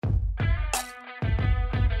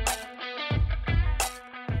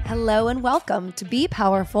Hello and welcome to Be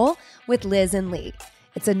Powerful with Liz and Lee.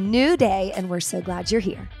 It's a new day and we're so glad you're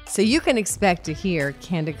here. So you can expect to hear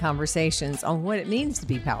candid conversations on what it means to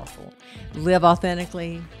be powerful. Live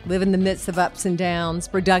authentically, live in the midst of ups and downs,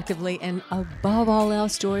 productively, and above all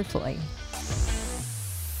else, joyfully.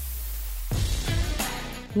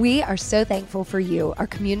 We are so thankful for you, our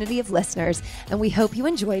community of listeners, and we hope you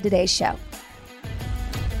enjoy today's show.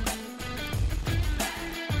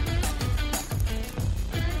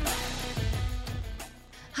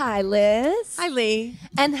 Hi, Liz. Hi, Lee.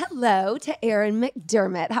 And hello to Erin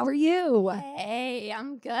McDermott. How are you? Hey,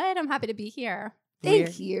 I'm good. I'm happy to be here.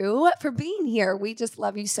 Thank you for being here. We just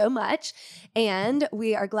love you so much. And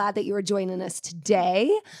we are glad that you are joining us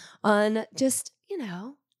today on just,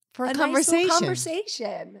 for a conversation. Nice little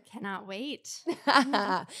conversation. Cannot wait.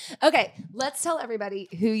 Okay, let's tell everybody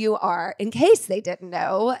who you are in case they didn't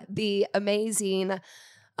know. The amazing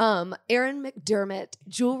Erin McDermott,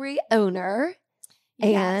 jewelry owner.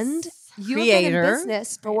 And you've been in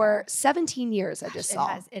business for 17 years, I just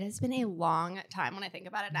saw. It has been a long time when I think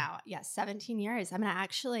about it now. Yes, 17 years. I mean, I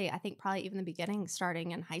think probably even the beginning, starting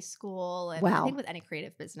in high school. And I think with any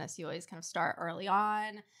creative business, you always kind of start early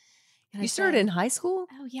on. You started in high school?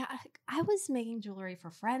 Oh, yeah. I was making jewelry for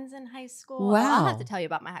friends in high school. Wow. I'll have to tell you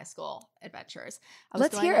about my high school adventures.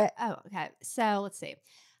 Let's hear it. Oh, okay. So let's see.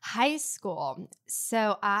 High school.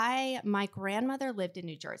 So my grandmother lived in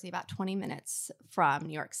New Jersey, about 20 minutes from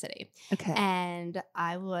New York City. Okay. And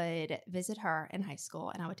I would visit her in high school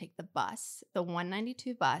and I would take the bus, the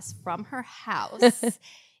 192 bus from her house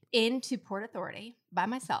into Port Authority by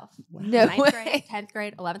myself. No 9th way. grade, 10th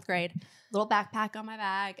grade, 11th grade, little backpack on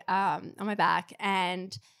my back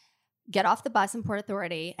and get off the bus in Port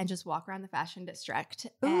Authority and just walk around the fashion district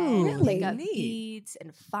and really pick up neat. beads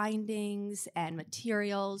and findings and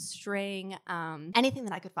materials, string, anything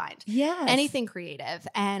that I could find. Yes. Anything creative.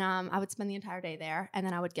 And I would spend the entire day there. And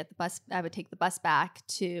then I would take the bus back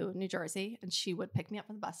to New Jersey and she would pick me up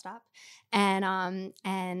from the bus stop.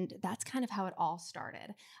 And that's kind of how it all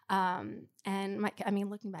started.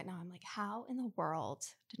 Looking back now, I'm like, how in the world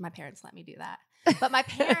did my parents let me do that? But my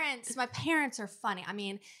parents are funny. I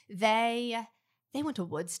mean, they went to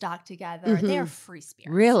Woodstock together. Mm-hmm. They are free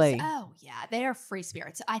spirits. Really? Oh, yeah. They are free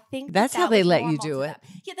spirits. I think That's how they let you do it.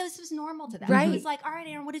 Yeah, this was normal to them. Right. It was like, all right,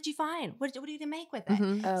 Erin, what did you find? What are you going to make with it?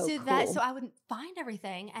 Mhm. Oh, So I would find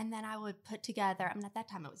everything, and then I would put together, at that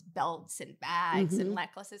time it was belts and bags and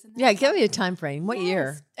necklaces. And Yeah, give me a time frame. What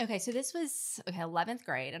year? Okay, so this was 11th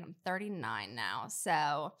grade, and I'm 39 now.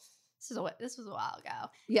 So this was a while ago.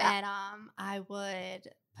 Yeah. And I would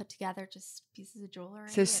put together just pieces of jewelry.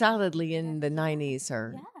 So solidly in the 90s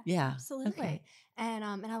or yeah. Absolutely. Okay. And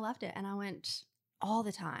I loved it. And I went all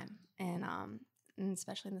the time. And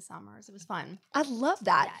especially in the summers. It was fun. I love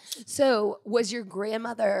that. Yes. So was your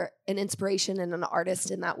grandmother an inspiration and an artist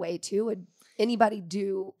in that way too? Would anybody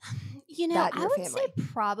do that in I your would family? say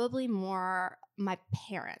probably more my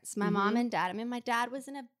parents, my mom and dad. I mean, my dad was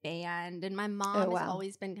in a band and my mom has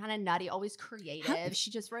always been kind of nutty, always creative. She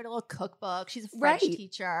just wrote a little cookbook. She's a French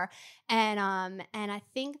teacher. And I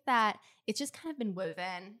think that it's just kind of been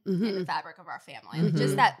woven in the fabric of our family. Like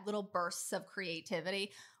just that little bursts of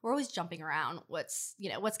creativity. We're always jumping around what's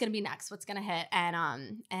going to be next, what's going to hit.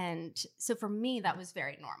 And so for me, that was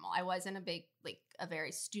very normal. I wasn't a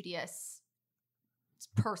very studious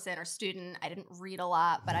person or student. I didn't read a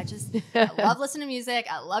lot, but I love listening to music.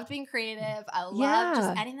 I loved being creative. I loved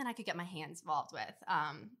just anything that I could get my hands involved with.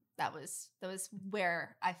 That was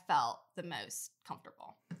where I felt the most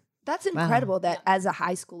comfortable. That's incredible that as a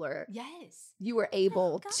high schooler, you were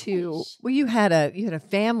able to. Well, you had a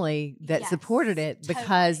family that supported it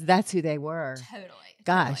because that's who they were. Totally.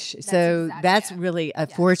 Gosh. Totally. So that's it. really a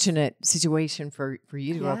fortunate situation for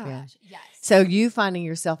you to grow up in. Yes. So you finding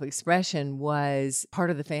your self-expression was part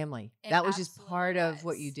of the family. That was just part of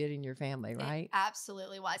what you did in your family, right? It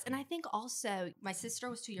absolutely was. And I think also my sister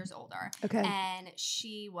was 2 years older. Okay. And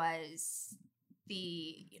she was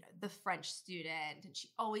the French student, and she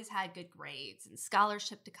always had good grades and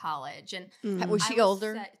scholarship to college. And Was she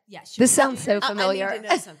older? Yes. This sounds so familiar. I need to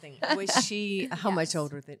know something. Was she how much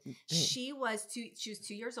older than She was 2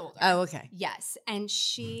 years older. Oh, okay. Yes. And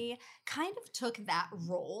she kind of took that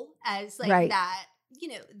role as Right.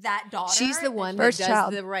 that daughter. She's the one First that does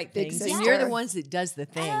child, the right big things, sister. and you're the ones that does the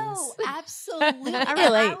things. Oh, absolutely. I And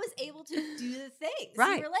relate. I was able to do the things.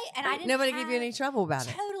 Right. You relate. And I didn't Nobody have, give you any trouble about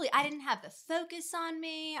it. Totally. I didn't have the focus on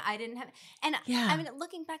me. I didn't have, and Yeah. I mean,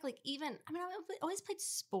 looking back, like I always played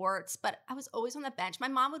sports, but I was always on the bench. My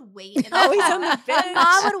mom would wait. In the Always car. on the My bench.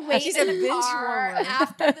 mom would wait She's in a the bench car warmer.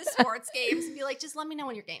 after the sports games and be like, just let me know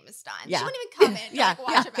when your game is done. Yeah. She wouldn't even come in. To, Yeah, like, watch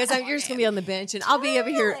yeah, a because basketball you're just gonna game. be on the bench, and I'll be over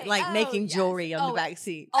here Totally. like Oh, making yes. jewelry on the Always. back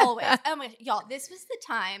seat. Always. Oh my, y'all, this was the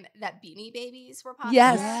time that Beanie Babies were popular.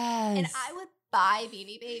 Yes. And I would buy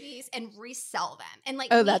Beanie Babies and resell them. And like,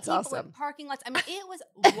 Oh, meet that's people awesome. in parking lots. I mean, it was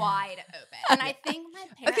wide open. And I think my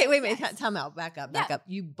parents. Okay, wait a minute. yes. Time out. Back up. Yeah.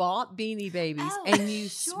 You bought Beanie Babies Oh, and you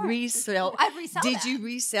sure. resell. I'd resell Did them. you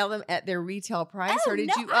resell them at their retail price, Oh, or did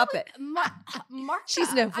no, you I up would it? mark She's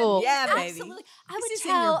up. no fool. Yeah, baby. Absolutely. I This would is in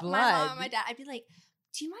your tell my blood. mom and my dad, I'd be like,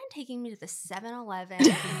 do you mind taking me to the 7-Eleven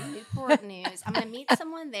in Newport News? I'm going to meet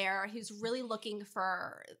someone there who's really looking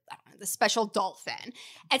for the special dolphin.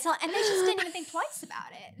 And they just didn't even think twice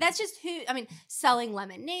about it. That's just selling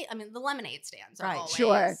lemonade. I mean, the lemonade stands are Right. always,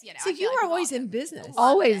 Sure. you know. So I feel you like were we've always all in business. loved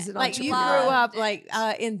Always it. an Like you grew entrepreneur. up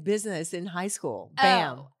Loved it. in business in high school.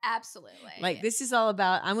 Bam. Oh, absolutely. Like this is all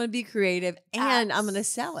about I'm going to be creative and I'm going to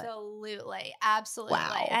sell it. Absolutely. Absolutely.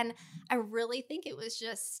 Wow. And I really think it was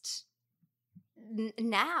just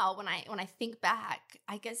now when I think back,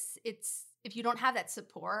 I guess it's if you don't have that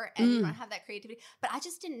support and you don't have that creativity, but I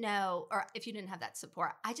just didn't know, or if you didn't have that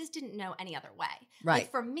support, I just didn't know any other way. Right.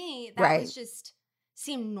 Like for me, that Right. was just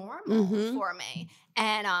seemed normal Mhm. for me.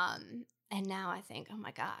 And now I think, oh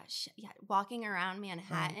my gosh, yeah, walking around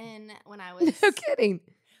Manhattan when I was No kidding.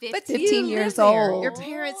 15, But 15 You years live there. old. Your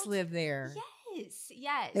parents live there.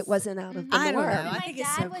 Yes. It wasn't out of the I don't norm. know. I My think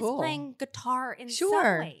it's dad so was cool. playing guitar in Sure.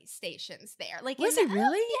 subway stations there. Like Was in he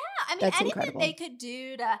really? yeah. I mean, That's anything incredible. they could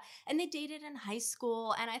do to, and they dated in high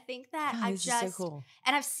school. And I think that God, I this just, is so cool.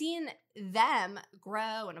 and I've seen them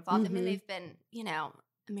grow and evolve. I mean, Mhm. they've been,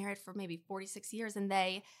 married for maybe 46 years, and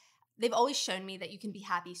they've always shown me that you can be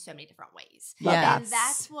happy so many different ways. Love Yeah. And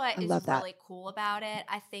that's what I is love that. really cool about it.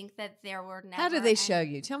 I think that there were never. How do they show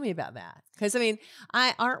you? Tell me about that. Because I mean,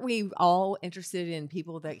 aren't we all interested in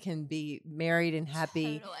people that can be married and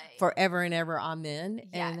happy Totally. forever and ever, amen,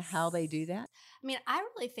 and Yes. how they do that? I mean, I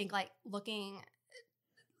really think like looking,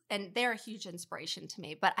 and they're a huge inspiration to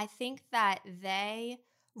me, but I think that they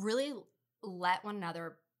really let one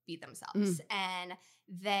another be themselves. And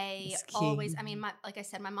they That's key. always, I mean, like I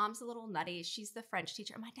said, my mom's a little nutty. She's the French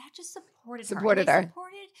teacher. And my dad just supported her. Supported And they her.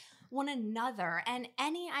 supported one another. And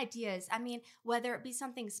any ideas, I mean, whether it be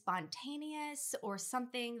something spontaneous or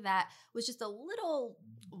something that was just a little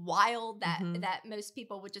wild that most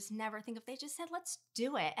people would just never think of, they just said, let's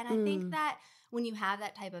do it. And I think that when you have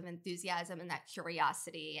that type of enthusiasm and that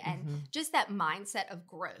curiosity and just that mindset of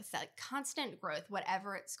growth, that constant growth,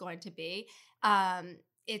 whatever it's going to be,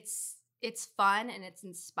 it's fun and it's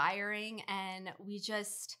inspiring. And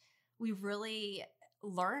we really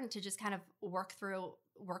learn to just kind of work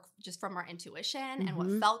just from our intuition and what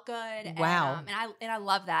felt good. Wow. And I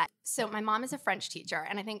love that. So my mom is a French teacher.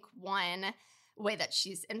 And I think one way that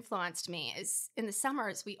she's influenced me is in the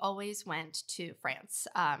summers, we always went to France.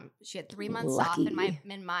 She had 3 months off, and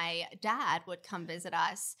my dad would come visit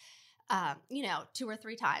us, 2 or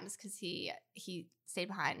 3 times because he stayed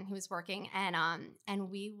behind and he was working. And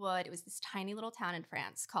it was this tiny little town in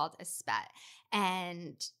France called Espet,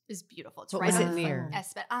 and it was beautiful. It's What right was it on near?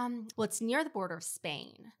 Espet. Well, it's near the border of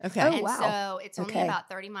Spain. Okay. Oh, And wow. so it's only Okay. about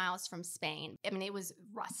 30 miles from Spain. I mean, it was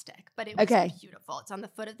rustic, but it was Okay. beautiful. It's on the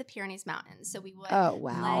foot of the Pyrenees Mountains. So we would Oh,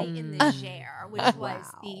 wow. play in the Gers, which was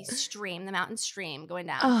the stream, the mountain stream going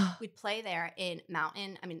down. Oh. We'd play there in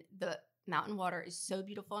the mountain water is so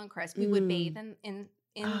beautiful and crisp. We would bathe in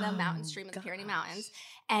the mountain stream of the Pyrenees Mountains,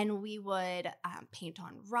 and we would paint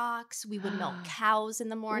on rocks. We would milk cows in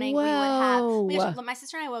the morning. Whoa. My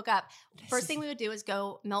sister and I woke up. First thing we would do is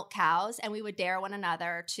go milk cows, and we would dare one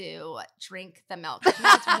another to drink the milk. You know,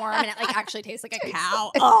 it's warm and it like actually tastes like a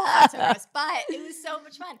cow. Oh, that's so gross. But it was so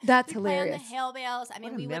much fun. That's We'd play on hilarious. the hail bales. I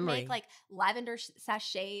mean, What a we would memory. make like lavender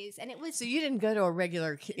sachets, and it was So you didn't go to a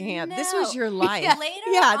regular camp. This No. was your life.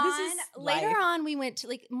 Later on, we went to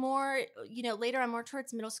like more, later on, more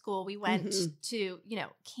towards middle school, we went to,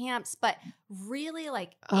 camps, but really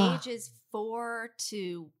like ages 4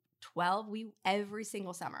 to 12, every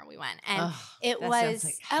single summer we went. And it that was, sounds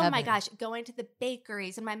like oh my heaven. gosh, going to the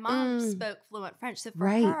bakeries. And my mom spoke fluent French. So for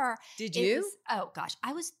Right. her, Did it you? was- oh gosh,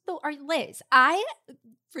 Liz, I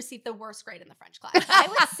received the worst grade in the French class. I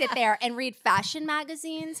would sit there and read fashion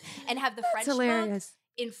magazines and have the French book. hilarious.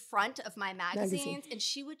 in front of my magazines, and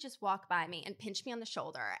she would just walk by me and pinch me on the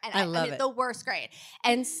shoulder. And I love mean, it. The worst grade.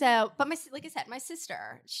 And so, but like I said, my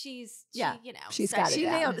sister, she's got it.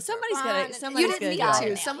 Somebody's got it. You didn't need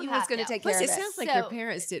to. Someone was going to take care of it. It sounds like your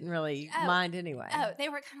parents didn't really mind anyway. Oh, they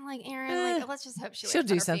were kind of like, Erin, like, let's just hope she'll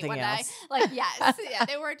do something one else. Day. Like, yes, yeah,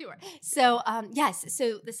 they were doing. So, yes,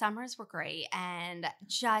 so the summers were great and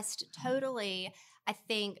just totally, I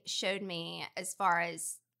think, showed me as far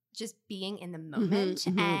as just being in the moment,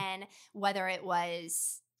 and whether it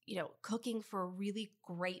was, cooking for a really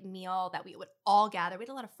great meal that we would all gather. We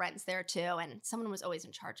had a lot of friends there too, and someone was always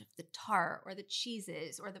in charge of the tart or the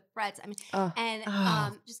cheeses or the breads. I mean,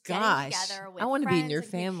 just getting together with I want to be in your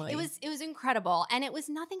friends. family. It was incredible, and it was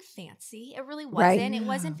nothing fancy. It really wasn't. Right. It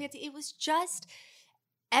wasn't fancy. It was just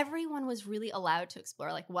everyone was really allowed to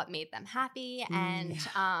explore like what made them happy, and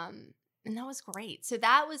that was great. So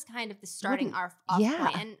that was kind of the starting off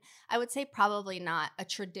point. And I would say probably not a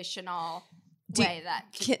traditional way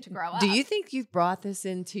to grow up. Do you think you've brought this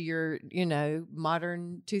into your,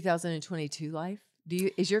 modern 2022 life?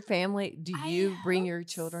 Is your family, do you bring your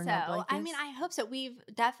children up like this? I mean, I hope so. We've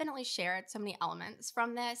definitely shared so many elements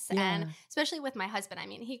from this. And especially with my husband, I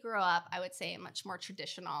mean, he grew up, I would say, a much more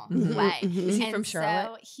traditional way. Is he from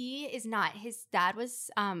Charlotte? So he is not. His dad was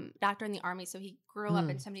doctor in the Army, so he grew up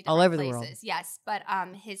in so many different all over places. The world. Yes, but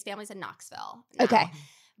his family's in Knoxville now. Okay.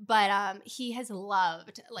 But he has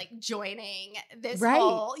loved like joining this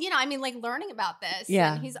whole, like learning about this.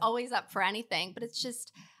 Yeah. And he's always up for anything, but it's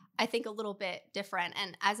just, I think, a little bit different.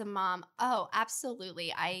 And as a mom,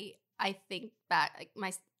 absolutely. I think back, like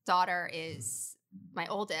my daughter my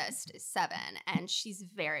oldest is 7, and she's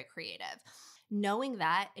very creative. Knowing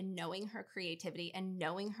that and knowing her creativity and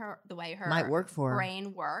knowing the way her might work for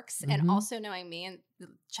brain works, and also knowing me and the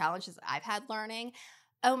challenges I've had learning,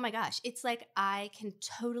 oh my gosh, it's like I can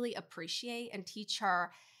totally appreciate and teach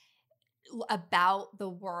her about the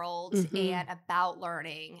world and about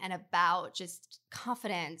learning and about just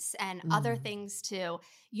confidence and other things to,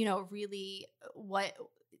 really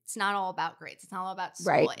it's not all about grades. It's not all about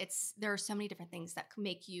school. Right. There are so many different things that can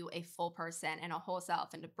make you a full person and a whole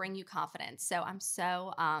self and to bring you confidence. So I'm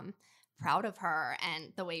so proud of her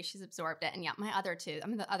and the way she's absorbed it. And the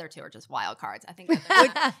other two are just wild cards. I think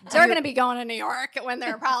they're going to be going to New York when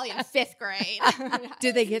they're probably in 5th grade.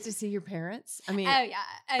 Do they get to see your parents? I mean, okay.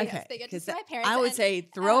 Yes, They get to see my parents. I would say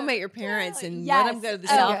throw them at your parents and let them go to the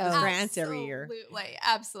South of France every year.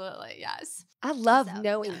 Absolutely, yes. I love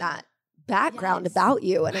knowing that background about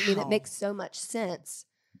you. And I mean, it makes so much sense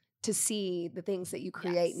to see the things that you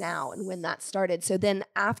create now and when that started. So then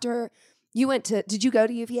after you went to, did you go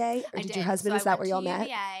to UVA or did your husband, is that where y'all met?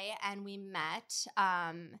 UVA and we met.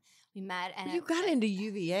 And you got into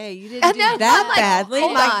UVA. You didn't do that badly.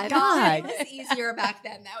 My God. It was easier back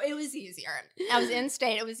then, though. It was easier. I was in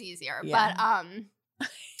state. It was easier. Yeah.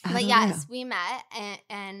 But yes, we met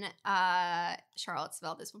in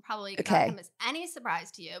Charlottesville. This will probably not come as any surprise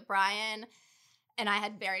to you. Brian and I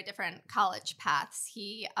had very different college paths.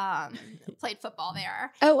 He played football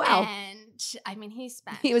there. Oh, wow. And I mean,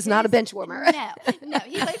 he was not a bench warmer. No,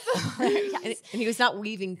 he played football there. Yes. And he was not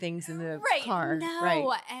weaving things in the car. No.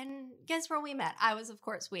 Right. And guess where we met? I was, of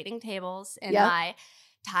course, waiting tables in my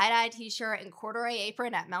tie-dye t-shirt and corduroy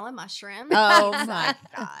apron at Melon Mushroom. Oh my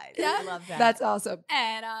God. I love that. That's awesome.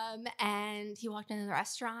 And he walked into the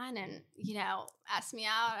restaurant and, asked me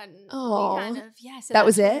out and we kind of, so that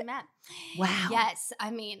was it? We met. Wow. Yes.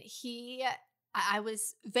 I mean, I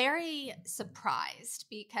was very surprised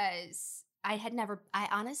because I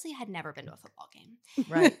honestly had never been to a football game.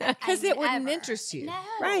 Right. Because it wouldn't interest you. No.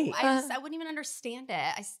 Right. I wouldn't even understand it.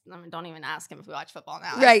 I don't even ask him if we watch football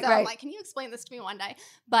now. Right. I'm like, can you explain this to me one day?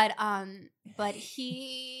 But I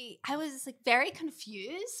was like very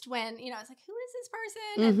confused when, I was like, who is this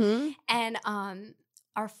person? And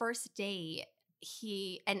our first date,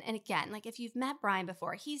 and again, like if you've met Brian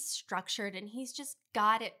before, he's structured and he's just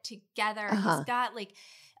got it together. He's got like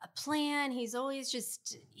a plan. He's always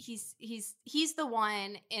just he's the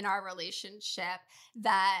one in our relationship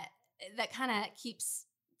that kind of keeps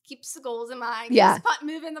the goals in mind. Keeps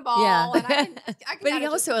moving the ball. Yeah. And I can but he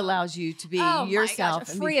also allows you to be yourself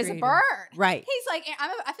and free be as a bird. Right. He's like,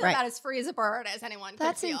 I feel about as free as a bird as anyone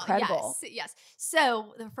can feel. Incredible. Yes.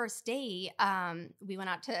 So the first date, we went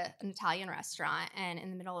out to an Italian restaurant, and in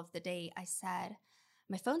the middle of the date, I said,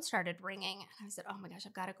 my phone started ringing. And I said, oh my gosh,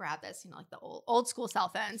 I've got to grab this. Like the old school cell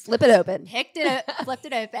phones. Flip it open. Flipped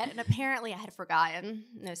it open. And apparently I had forgotten,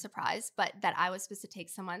 no surprise, but that I was supposed to take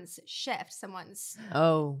someone's shift, someone's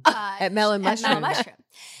at Melon Mushroom.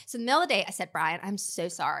 So in the middle of the day, I said, Brian, I'm so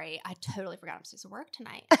sorry. I totally forgot I'm supposed to work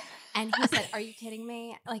tonight. And he said, are you kidding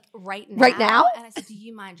me? Like right now? Right now? And I said, do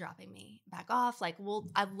you mind dropping me back off? Like,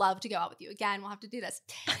 I'd love to go out with you again. We'll have to do this.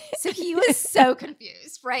 So he was so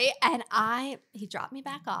confused, right? And he dropped me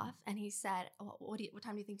back off and he said, what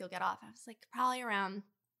time do you think you'll get off? I was like, probably around,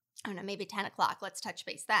 I don't know, maybe 10 o'clock. Let's touch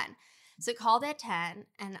base then. So I called at 10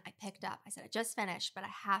 and I picked up. I said, I just finished, but I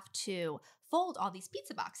have to fold all these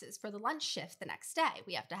pizza boxes for the lunch shift the next day.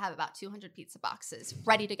 We have to have about 200 pizza boxes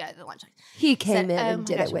ready to go to the lunch. He came in and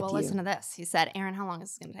did it with you. Listen to this. He said, Erin, how long is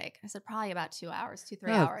this going to take? I said, probably about 2 hours, 2-3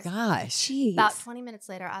 hours. Oh, gosh. Jeez. About 20 minutes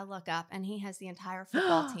later, I look up and he has the entire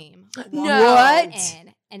football team What?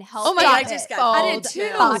 in and helped Oh my God, I just I did too.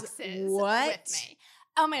 boxes What? with me.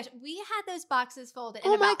 Oh my gosh, we had those boxes folded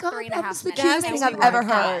in Oh my about God, 3.5 that's the minutes. cutest thing I've ever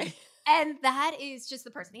heard. And that is just the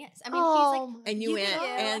person he is. I mean, he's like, and you went,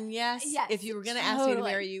 and yes, if you were going to ask me to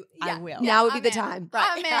marry you, I will. Now would be the time.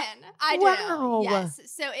 I'm in. I do. Wow. Yes.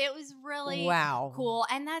 So it was really Wow. cool.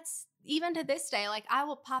 And that's even to this day, like I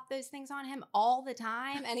will pop those things on him all the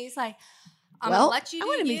time. And he's like, I'm going to let you do I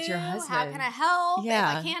want to meet your husband. How can I help?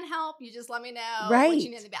 Yeah. If I can't help, you just let me know Right. what you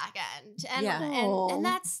need in the back end. And, and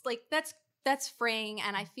that's like, that's freeing.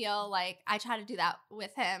 And I feel like I try to do that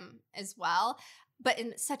with him as well, but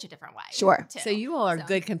in such a different way. Sure. Too. So you all are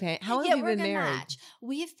good companions. How long have you been married? Match.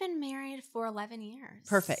 We've been married for 11 years.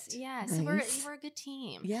 Perfect. Yeah. So Nice. we're a good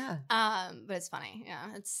team. Yeah. But it's funny. Yeah.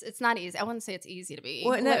 It's not easy. I wouldn't say it's easy to be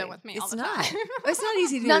living with me all it's the not. time. It's not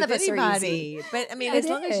easy to do None with of us are anybody. easy. But I mean, Yeah, as it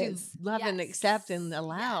long as you is. love and accept and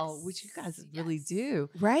allow, Yes. which you guys really Yes. do.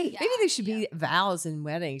 Right. Yeah. Maybe there should be vows in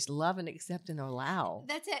weddings: love and accept and allow.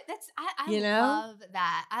 That's it. I You know? love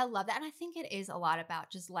that. I love that. And I think it is a lot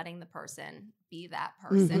about just letting the person be that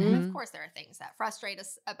person. And of course there are things that frustrate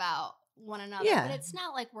us about one another. Yeah. But it's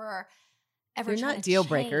not like we're ever They're trying not to deal change.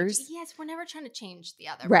 breakers. Yes, we're never trying to change the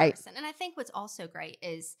other Right. person. And I think what's also great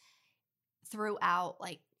is throughout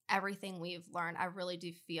like everything we've learned, I really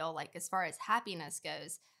do feel like as far as happiness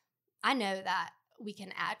goes, I know that we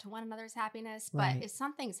can add to one another's happiness, but Right. if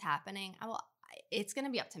something's happening, it's going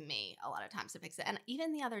to be up to me a lot of times to fix it. And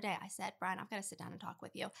even the other day I said, Brian, I've got to sit down and talk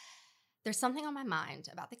with you. There's something on my mind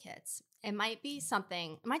about the kids. It might be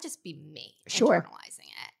something, it might just be me Sure. internalizing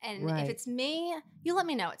it. And Right. if it's me, you let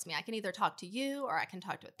me know it's me. I can either talk to you or I can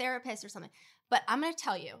talk to a therapist or something. But I'm going to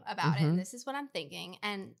tell you about it. Mhm. And this is what I'm thinking.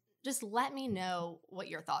 And just let me know what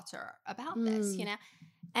your thoughts are about this, you know?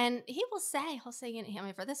 And he'll say, you know, I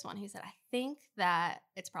mean, for this one, he said, I think that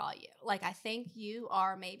it's probably you. Like, I think you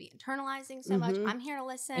are maybe internalizing so much. I'm here to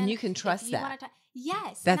listen. And you can If trust you that. wanna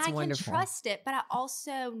yes. That's and I wonderful. can trust it, but I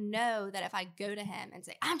also know that if I go to him and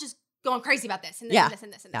say, I'm just going crazy about this and this Yeah. and this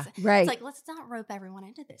and this and this. Right. It's like, let's not rope everyone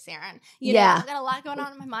into this, Erin. You Yeah. know, I've got a lot going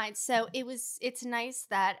on in my mind. So it's nice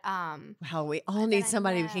that How we all that need I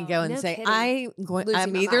somebody who can know. go and No say, kidding. I'm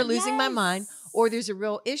my either mind. losing my mind or there's a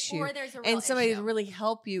real issue. or there's a real And somebody issue. to really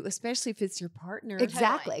help you, especially if it's your partner.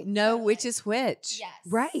 Exactly. Know Totally. which is which. Yes.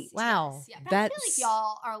 Right. Wow. Yes. Yeah. But I That's feel like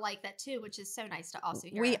y'all are like that too, which is so nice to also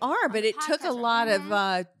hear. we are, on but the it took a podcast. lot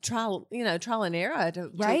Mhm. of trial and error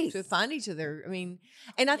Right. to find each other. I mean,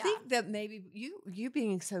 and I Yeah. think that maybe you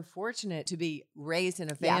being so fortunate to be raised in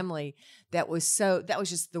a Yeah. family that was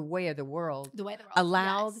just the way of the world. the way the world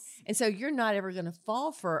allowed. Yes. And so you're not ever going to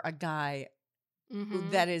fall for a guy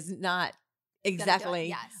Mhm. that is not do it, exactly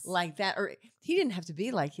yes. like that, or he didn't have to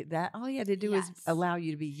be like that. All he had to do is Yes. allow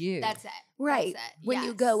you to be you. That's it. Right. That's it. When you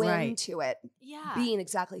Yes. go Right. into it yeah. being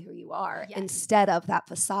exactly who you are Yes. instead of that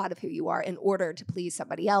facade of who you are in order to please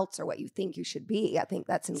somebody else or what you think you should be. I think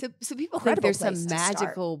that's So people think incredible there's some place to start.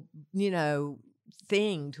 magical,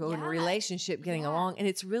 thing to a Yeah. relationship getting Yeah. along, and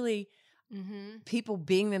it's really Mm-hmm. people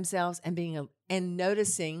being themselves and and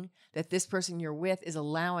noticing that this person you're with is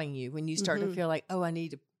allowing you when you start to Mhm. feel like, oh, I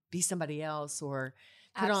need to be somebody else or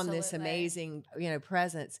put on this Absolutely. amazing,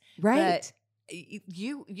 presence. right. But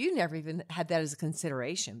you never even had that as a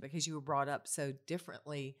consideration because you were brought up so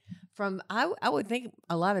differently from I would think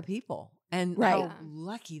a lot of people, and Right. how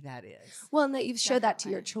lucky that is. Well, and that you've showed that to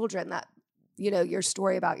your Definitely. children that, your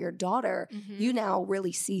story about your daughter, Mm-hmm. you now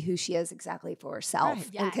really see who she is exactly for herself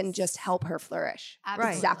Right. and can just Yes. help her flourish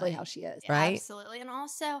Right. exactly how she is. Right. Absolutely. And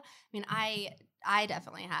also, I mean, I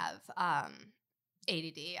definitely have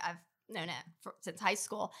ADD. I've known it since high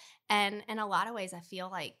school, and in a lot of ways, I feel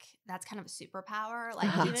like that's kind of a superpower. Like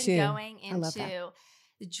Uh-huh. even Too. going I love that. into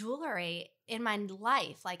the jewelry in my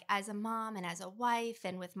life, like as a mom and as a wife,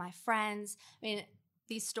 and with my friends. I mean,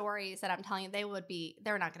 these stories that I'm telling you,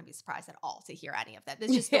 they're not going to be surprised at all to hear any of that.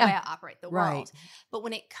 That's just the way I operate the world. But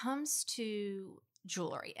when it comes to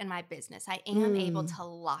jewelry and my business, I am able to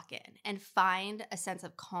lock in and find a sense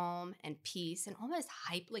of calm and peace and almost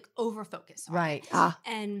over focus on it.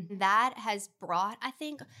 And that has brought, I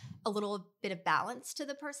think, a little bit of balance to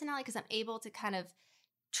the personality, because I'm able to kind of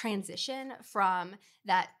transition from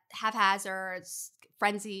that haphazard,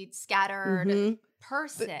 frenzied, scattered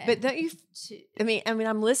person. But don't you? I mean,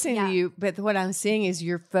 I'm listening to you, but what I'm seeing is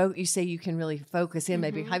you say you can really focus in,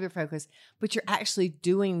 maybe hyper focus, but you're actually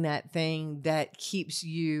doing that thing that keeps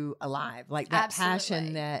you alive, like that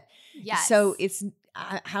passion. That So it's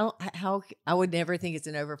how I would never think it's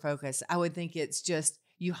an over focus. I would think it's just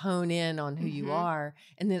you hone in on who you are,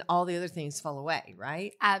 and then all the other things fall away,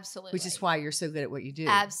 right? Absolutely. Which is why you're so good at what you do.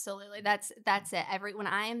 Absolutely. That's it. When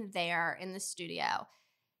I am there in the studio,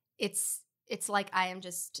 it's like I am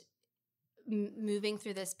just moving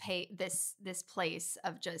through this place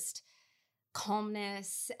of just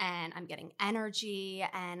calmness, and I'm getting energy,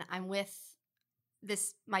 and I'm with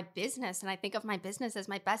my business, and I think of my business as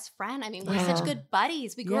my best friend. I mean, we're such good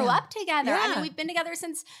buddies. We grew up together. I mean, we've been together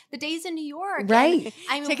since the days in New York. Right.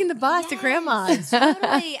 And, taking the bus to grandma's.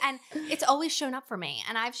 Totally. And it's always shown up for me.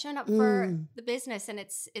 And I've shown up for the business. And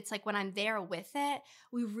it's like when I'm there with it,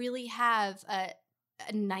 we really have a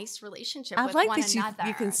nice relationship with one another.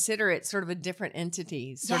 You consider it sort of a different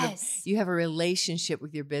entity. You have a relationship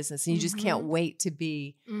with your business, and you just can't wait to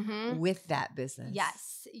be with that business.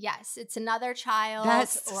 Yes. It's another child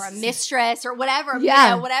or a mistress or whatever.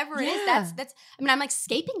 Whatever it is. That's. I mean, I'm like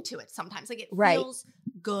escaping to it sometimes. Like it feels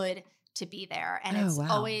good to be there, and it's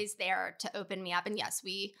always there to open me up. And yes,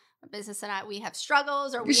 my business and we have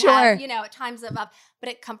struggles, or we have, at times of up, but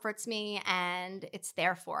it comforts me, and it's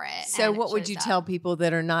there for it. So what would you tell people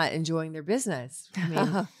that are not enjoying their business? I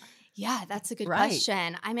mean, yeah, that's a good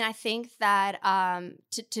question. I mean, I think that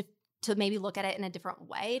to maybe look at it in a different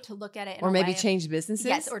way, to look at it in or a maybe way change businesses.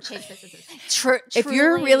 Yes, or change businesses. If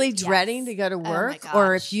you're really dreading to go to work,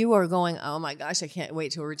 or if you are going, oh my gosh, I can't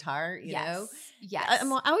wait to retire, you know. Yes.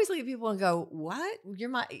 I always look at people and go, what? You're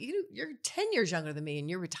 10 years younger than me, and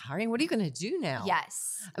you're retiring. What are you going to do now?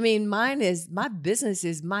 Yes. I mean, my business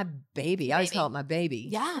is my baby. I always call it my baby.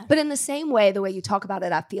 Yeah. But in the same way, the way you talk about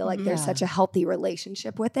it, I feel like there's such a healthy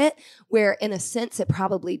relationship with it, where in a sense, it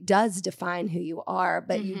probably does define who you are,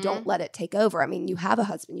 but you don't let it take over. I mean, you have a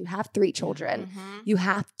husband, you have 3 children. You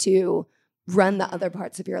have to run the other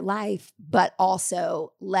parts of your life, but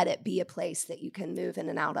also let it be a place that you can move in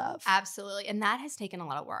and out of. Absolutely. And that has taken a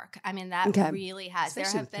lot of work. I mean, that really has.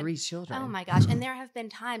 Especially there have been 3 children. Oh my gosh. And there have been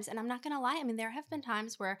times, and I'm not going to lie, I mean, there have been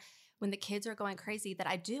times where when the kids are going crazy that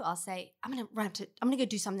I'll say, I'm going to go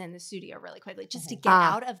do something in the studio really quickly just to get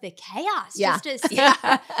out of the chaos. Just to see.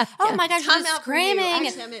 Oh my gosh, time you're out screaming.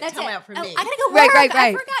 That's time out for me. I got to go work. Right.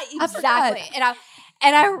 I forgot. Exactly.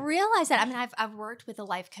 And I realized that. I mean, I've worked with a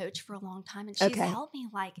life coach for a long time, and she's helped me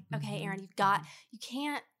like, okay, Erin, you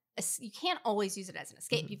can't always use it as an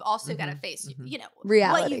escape. You've also got to face,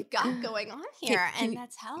 reality, what you've got going on here, and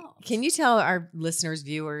that's helped. Can you tell our listeners,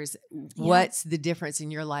 viewers, what's the difference in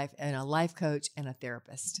your life and a life coach and a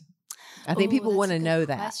therapist? I think people want to know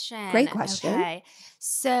that. Great question. Okay.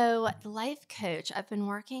 So the life coach, I've been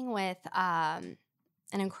working with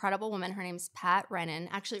an incredible woman. Her name's Pat Rennan.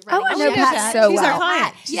 Actually, I know Pat so well. She's our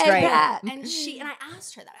client. She's great. Pat. And I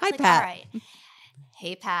asked her that. I was Pat. All right.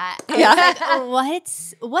 Hey, Pat. Like,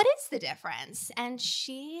 what is the difference? And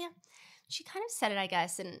she kind of said it, I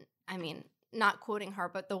guess, and I mean, not quoting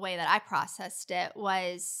her, but the way that I processed it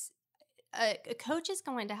was a coach is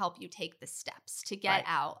going to help you take the steps to get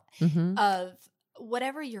out of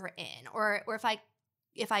whatever you're in, or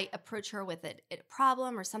if I approach her with a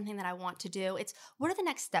problem or something that I want to do, it's what are the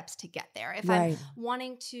next steps to get there? If I'm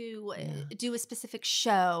wanting to do a specific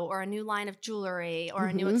show or a new line of jewelry or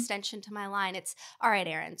a new extension to my line, it's all right,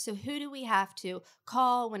 Erin. So who do we have to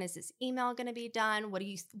call? When is this email going to be done? What do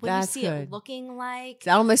you see it looking like?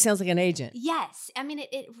 That almost sounds like an agent. Yes. I mean,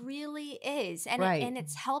 it really is. And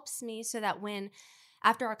it helps me so that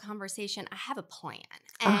after our conversation, I have a plan.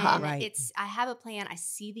 And I have a plan. I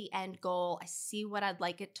see the end goal. I see what I'd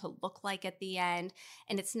like it to look like at the end.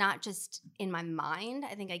 And it's not just in my mind.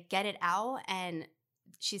 I think I get it out. And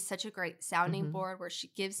she's such a great sounding board where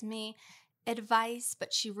she gives me advice,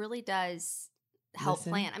 but she really does help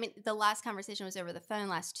plan. I mean, the last conversation was over the phone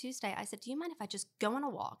last Tuesday. I said, do you mind if I just go on a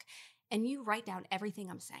walk and you write down everything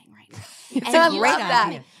I'm saying right now? It's a great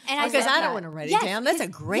idea. Because I don't want to write it down. That's a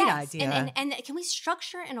great idea. And can we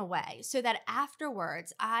structure it in a way so that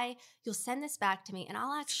afterwards you'll send this back to me and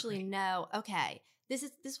I'll actually know, okay,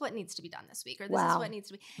 this is what needs to be done this week, or this Wow. is what needs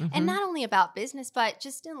to be. And not only about business, but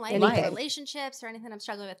just in life, Anything. relationships or anything I'm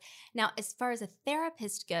struggling with. Now, as far as a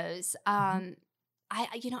therapist goes,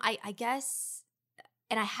 I guess,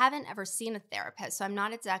 and I haven't ever seen a therapist, so I'm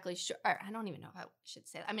not exactly sure. Or I don't even know if I should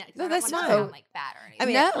say that. I mean, No, I that's don't want fine. to sound like bad or anything. I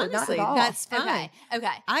mean, No, honestly, not at all. that's fine. Okay.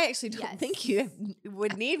 I actually don't Yes. think you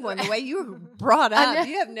would need one. The way you were brought up,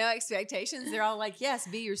 you have no expectations. They're all like, yes,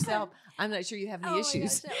 be yourself. I'm not sure you have any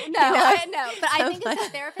issues. Gosh, You no, know? I know. But I think as a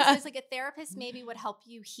therapist, it's like a therapist maybe would help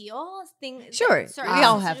you heal things. Sure. certain We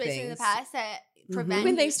all have situations in the things. past that prevent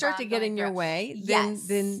When they you start to from get going in your through. way, Yes.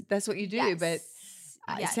 then that's what you do. Yes. But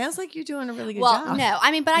it Yes. sounds like you're doing a really good Well, job. no,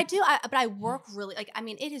 I mean, but I do. But I work really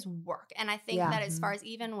it is work, and I think Yeah. that as far as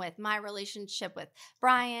even with my relationship with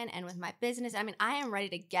Brian and with my business, I mean, I am ready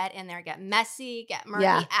to get in there, get messy, get murky,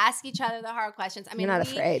 Yeah. ask each other the hard questions. I mean, You're not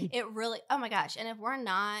afraid. It really. Oh my gosh! And if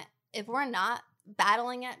we're not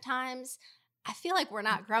battling at times, I feel like we're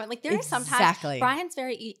not growing. Like there is sometimes Exactly. Brian's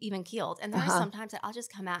very even keeled, and there are Uh-huh. sometimes that I'll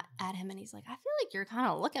just come at him, and he's like, "I feel like you're kind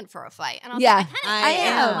of looking for a fight," and I'll Yeah. be like, I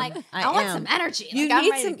am. Like I want am. some energy. You Like, I'm need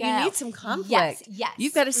ready some. to go. You need some conflict. Yes.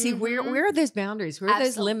 You've got to see where are those boundaries? Where are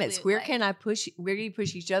those limits? Where Absolutely. can I push? Where do you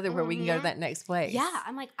push each other? Where we can go to Mhm. that next place? Yeah,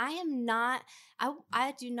 I'm like, I am not.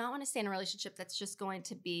 I do not want to stay in a relationship that's just going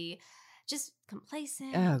to be just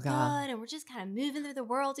complacent, Oh, and God. good, and we're just kind of moving through the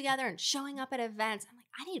world together and showing up at events. I'm like,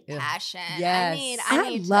 I need Ugh. passion. Yes. I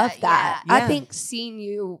need love that. Yeah. I think seeing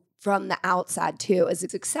you from the outside too as a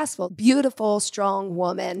successful, beautiful, strong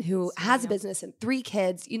woman who has a business and 3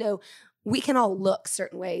 kids, we can all look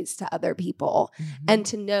certain ways to other people. And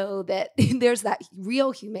to know that there's that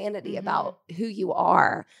real humanity about who you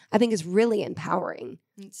are, I think is really empowering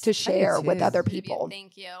to share with too. other people.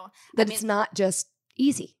 Thank you. That it's not just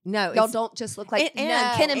easy. No, Y'all it's- don't just look like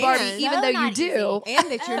And- Ken and Barbie, and- even No, though you not do. easy.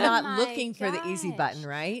 and that you're Oh not my looking for the easy gosh. button,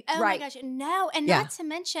 right? Oh Right. my gosh, no, and Yeah. not to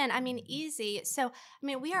mention, I mean, easy. So, I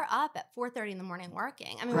mean, we are up at 4:30 in the morning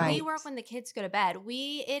working. I mean, Right. we work when the kids go to bed.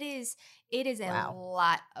 It is a Wow.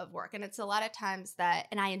 lot of work, and it's a lot of times that,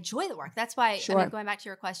 and I enjoy the work. That's why, I Sure. mean, going back to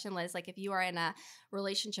your question, Liz, like if you are in a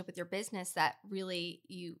relationship with your business that really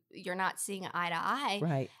you're not seeing eye to eye,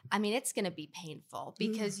 Right. I mean, it's going to be painful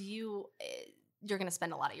because you're going to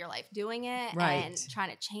spend a lot of your life doing it Right. and trying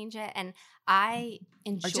to change it. And I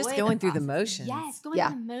enjoy Or just going through the process. motions. Yes, going Yeah.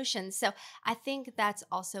 through the motions. So I think that's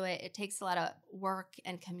also it. It takes a lot of work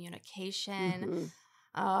and communication. Mhm.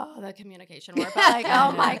 Oh, the communication work. But like,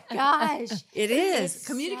 oh my gosh. It is is.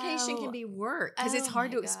 Communication so- can be work because it's Oh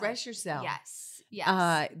hard my to express God. yourself. Yes.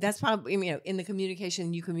 Yes. That's probably, in the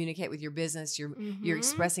communication you communicate with your business, you're Mhm.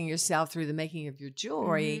 expressing yourself through the making of your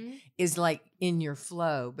jewelry Mhm. is like in your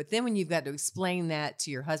flow. But then when you've got to explain that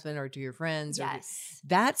to your husband or to your friends, Yes.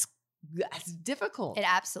 that's difficult. It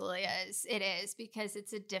absolutely is. It is because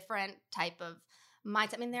it's a different type of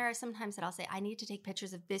mindset. I mean, there are some times that I'll say, I need to take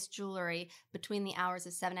pictures of this jewelry between the hours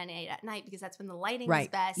of 7 and 8 at night because that's when the lighting is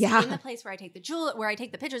Right. best. Yeah. In the place where I take where I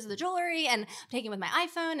take the pictures of the jewelry and I'm taking it with my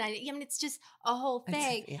iPhone. And I mean, it's just a whole It's-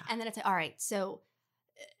 thing. yeah. And then it's like, all right, so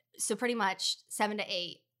pretty much 7 to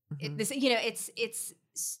 8. Mhm. It's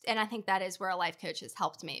and I think that is where a life coach has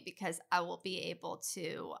helped me because I will be able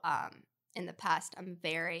to. In the past, I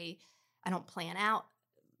don't plan out.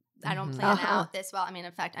 I don't Mhm. plan out this well. I mean,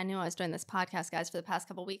 in fact, I knew I was doing this podcast, guys, for the past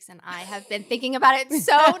couple of weeks, and I have been thinking about it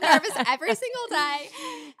so nervous every single day.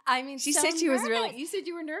 I mean, She so said she was really. nervous. You said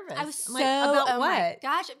you were nervous. I was I'm so like, about oh my what?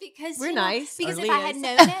 gosh, because We're you know, nice. Because or if I had Leah's.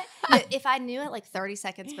 known it, if I knew it like 30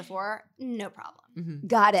 seconds before, no problem. Mhm.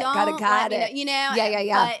 Got it. Don't Got let me know, it.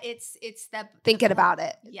 Yeah. But it's that Thinking about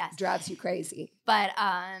it Yes. drives you crazy. But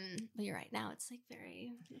you're right. Now it's like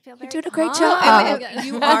I feel very doing a great calm. job. And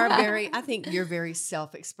you are very. I think you're very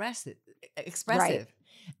expressive,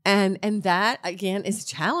 and that again is a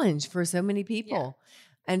challenge for so many people.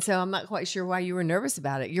 And so I'm not quite sure why you were nervous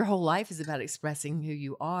about it. Your whole life is about expressing who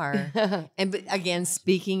you are, and but again,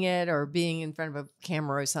 speaking it or being in front of a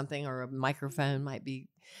camera or something or a microphone might be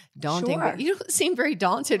daunting. Sure. But you don't seem very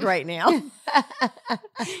daunted right now.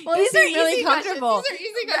 Well, You these are seem really easy comfortable. questions. These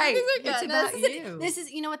are easy questions. Right. These are good. It's No, about you. This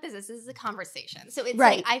is you know what this is. This is a conversation. So it's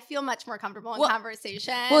Right. like I feel much more comfortable in Well-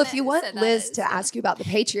 conversation. Well, if you want so that Liz is- to ask you about the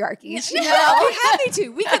patriarchy, she No. knows. We're happy to.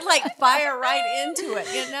 We could like fire right into it,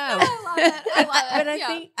 I love it. I love it. But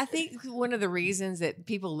Yeah. I think one of the reasons that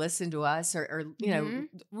people listen to us or Mhm.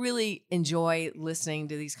 really enjoy listening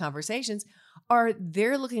to these conversations are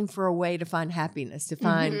they're looking for a way to find happiness, to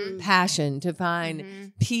find Mhm. passion, to find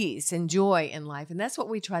Mhm. peace and joy in life. And that's what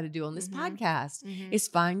we try to do on this Mhm. podcast Mhm. is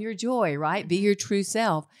find your joy, right? Be Mhm. your true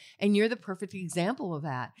self. And you're the perfect example of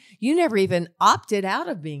that. You never even opted out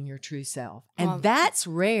of being your true self. And Well- that's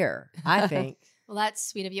rare, I think. Well, that's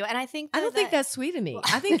sweet of you. And I think I don't think that's sweet of me.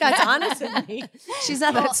 I think that's honest of me. She's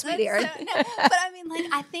not that sweet, Erin. No, but I mean, like,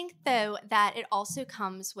 I think though that it also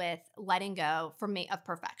comes with letting go for me of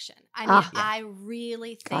perfection. I mean, I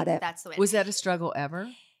really think that's the way. Was that a struggle ever?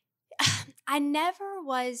 I never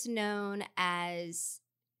was known as,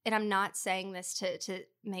 and I'm not saying this to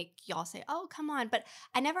make y'all say, oh, come on, but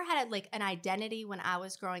I never had an identity when I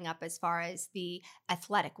was growing up as far as the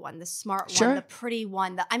athletic one, the smart one, the pretty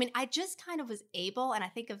one. I just kind of was able, and I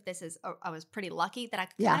think of this as I was pretty lucky that I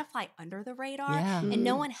could kind of fly under the radar, and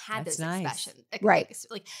no one had those expressions. Right.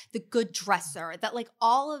 Like the good dresser, that like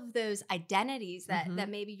all of those identities that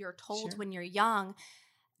maybe you're told when you're young,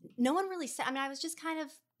 no one really said. I mean, I was just kind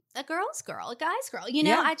of a girl's girl, a guy's girl. You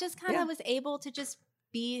know, I just kind of was able to just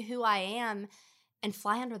be who I am and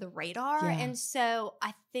fly under the radar. Yeah. And so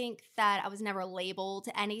I think that I was never labeled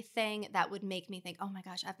anything that would make me think, oh my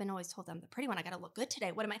gosh, I've been always told I'm the pretty one. I got to look good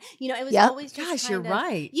today. What am I? You know, it was always just gosh, you're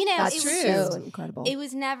right. You know, that's it true. was So incredible. It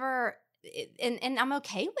was never. And I'm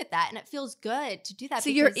okay with that, and it feels good to do that.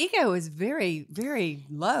 So your ego is very, very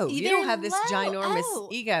low. You don't have this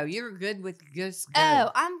ginormous ego. You're good with just good.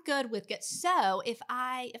 Oh, I'm good with good. So if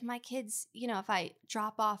my kids, you know, if I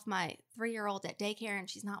drop off my 3-year-old at daycare and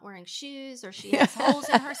she's not wearing shoes or she has holes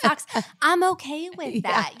in her socks, I'm okay with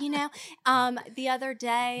that. You know, the other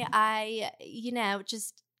day I, you know,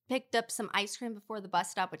 just picked up some ice cream before the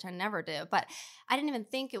bus stop, which I never do, but I didn't even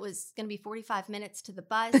think it was going to be 45 minutes to the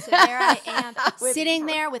bus. So there I am sitting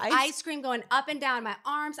there with ice cream going up and down my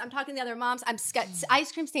arms. I'm talking to the other moms. I'm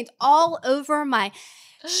ice cream stains all over my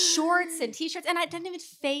shorts and t-shirts, and it didn't even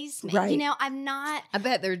faze me. Right. You know, I'm not. I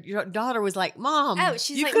bet your daughter was like, "Mom,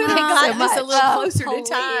 she's you like, could have gotten this a little closer to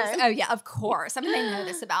time." Oh yeah, of course. I mean, they know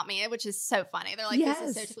this about me, which is so funny. They're like, "This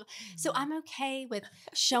is so typical." So I'm okay with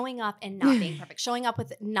showing up and not being perfect, showing up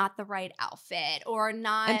with not the right outfit or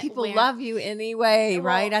not. And people love you anyway,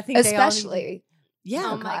 right? I think especially.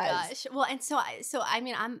 Oh my gosh. Well, and so I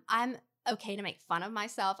mean, I'm okay to make fun of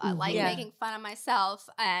myself. I like making fun of myself,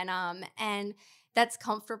 and that's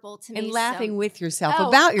comfortable to me. And laughing with yourself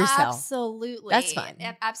about yourself. Absolutely. That's fine.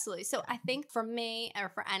 Absolutely. So I think for me or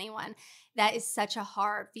for anyone, that is such a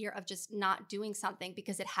hard fear of just not doing something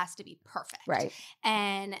because it has to be perfect. Right.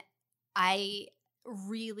 And I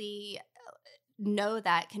really know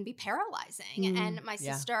that can be paralyzing. And my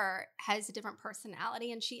sister has a different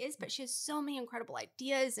personality, and she has so many incredible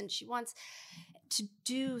ideas, and she wants to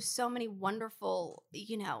do so many wonderful,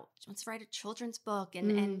 you know, she wants to write a children's book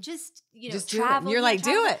and just, you know, just travel. You're like,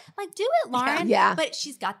 do it. Like, do it, Lauren. Yeah. But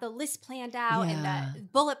she's got the list planned out and the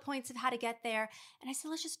bullet points of how to get there. And I said,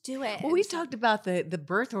 let's just do it. Well, we've talked about the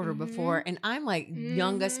birth order before, and I'm like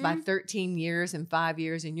youngest by 13 years and 5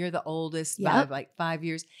 years, and you're the oldest by like 5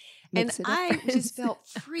 years. And I just felt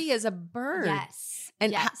free as a bird. Yes.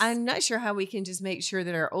 And I'm not sure how we can just make sure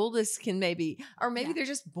that our oldest can maybe they're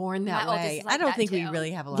just born that way. Like I don't think we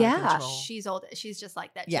really have a lot of control. She's old. She's just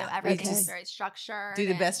like that too. Everything's very structured. Do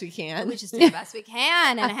the best we can. We just do the best we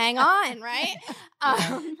can and hang on, right?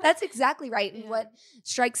 That's exactly right. And what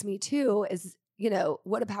strikes me too is, you know,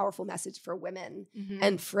 what a powerful message for women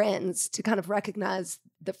and friends to kind of recognize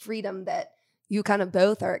the freedom that you kind of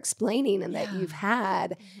both are explaining and that you've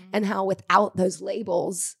had and how without those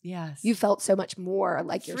labels, you felt so much more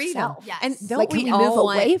like yourself. Yes. And don't like, we can all move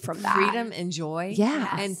want away from that? Freedom and joy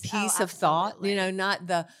and peace of thought, you know, not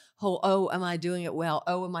the whole, oh, am I doing it well?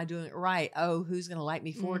 Oh, am I doing it right? Oh, who's going to like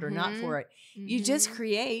me for it or not for it? You just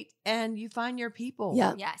create and you find your people.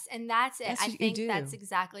 Yeah. Yes. And that's it. I think that's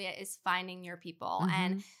exactly it, is finding your people.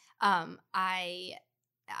 And I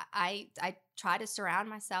try to surround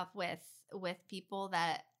myself with people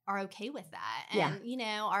that are okay with that and, you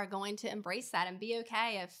know, are going to embrace that and be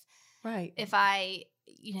okay if I,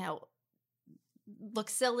 you know, look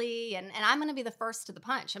silly and I'm going to be the first to the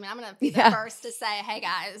punch. I mean, I'm going to be the first to say, hey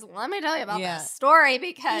guys, let me tell you about this story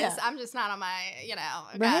because I'm just not on my, you know,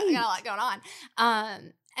 I got a lot going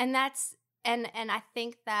on. And that's, and I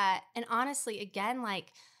think that, and honestly, again,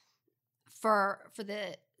 like for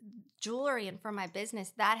the jewelry and for my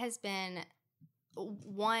business, that has been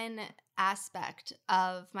one aspect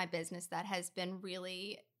of my business that has been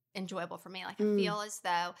really enjoyable for me. Like I feel as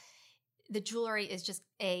though the jewelry is just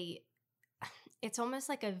it's almost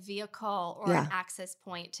like a vehicle or an access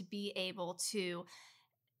point to be able to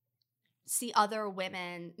see other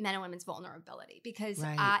women, men and women's vulnerability, because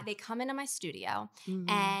they come into my studio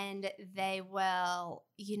and they will,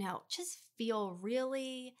 you know, just feel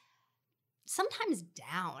really sometimes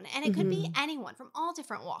down, and it could be anyone from all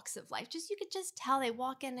different walks of life. You could just tell they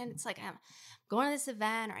walk in and it's like, I'm going to this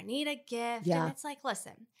event or I need a gift. And it's like,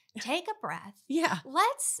 listen, take a breath. Yeah.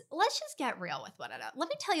 Let's just get real with one another. Let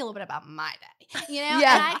me tell you a little bit about my day. You know,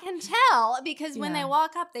 Yeah. and I can tell because when Yeah. they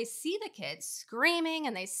walk up, they see the kids screaming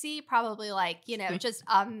and they see probably like, you know, just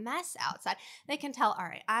a mess outside. They can tell, all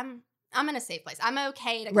right, I'm in a safe place. I'm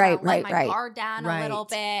okay to kind of let my guard down a little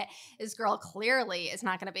bit. This girl clearly is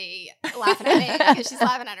not going to be laughing at me because she's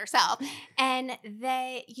laughing at herself. And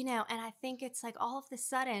they, you know, and I think it's like all of a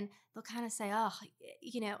sudden they'll kind of say, oh,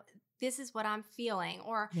 you know, this is what I'm feeling.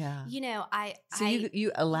 Or, you know,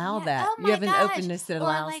 you allow that. Oh you have gosh. an openness that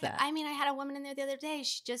allows like, that. I mean, I had a woman in there the other day.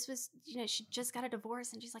 She just was, you know, she just got a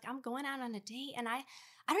divorce and she's like, I'm going out on a date and I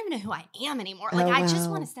don't even know who I am anymore. Like, I just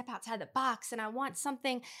want to step outside the box and I want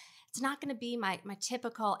something. It's not going to be my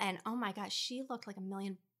typical. And oh my gosh, she looked like $1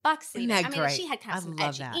 million. Isn't that great? She had kind of some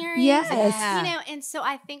edgy that. earrings. Yes. And, you know, and so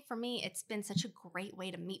I think for me, it's been such a great way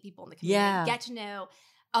to meet people in the community, get to know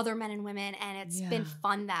other men and women, and it's been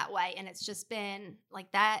fun that way. And it's just been like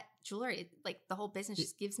that jewelry, like the whole business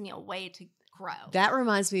just gives me a way to grow. That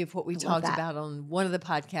reminds me of what we talked about on one of the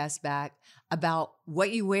podcasts back about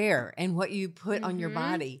what you wear and what you put on your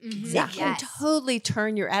body. Exactly. It can totally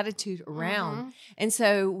turn your attitude around. And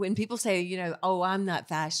so when people say, you know, oh, I'm not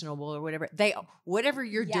fashionable or whatever, whatever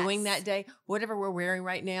you're doing that day, whatever we're wearing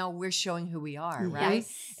right now, we're showing who we are, right?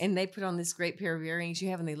 And they put on this great pair of earrings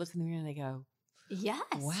you have and they look in the mirror and they go, yes.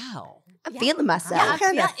 wow. I'm feeling myself. I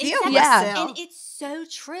kind of feel exactly. myself. And it's so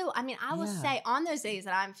true. I mean, I will say on those days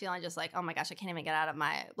that I'm feeling just like, oh my gosh, I can't even get out of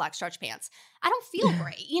my black stretch pants. I don't feel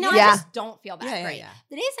great. You know, I just don't feel that great.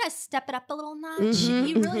 The days that I step it up a little notch,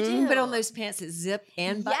 you really do. Put on those pants that zip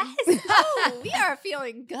and button. Yes. Oh, we are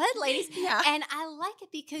feeling good, ladies. Yeah. And I like it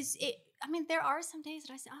because there are some days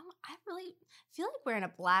that I say, oh, I really feel like wearing a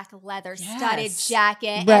black leather studded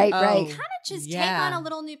jacket. Right. Kind of just take on a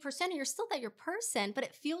little new persona. You're still that your person, but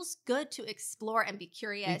it feels good to explore and be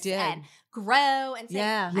curious and grow and say,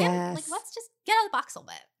 like, let's just get out of the box a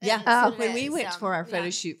little bit. Yeah. When we went for our photo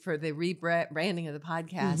shoot for the rebranding of the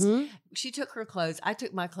podcast, she took her clothes. I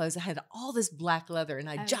took my clothes. I had all this black leather and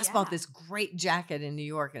I just bought this great jacket in New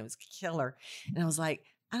York and it was killer. And I was like,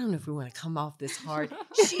 I don't know if we want to come off this hard.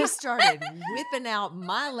 She started whipping out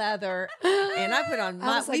my leather and I put on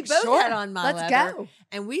my, we both had on my leather. Go.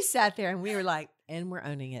 And we sat there and we were like, and we're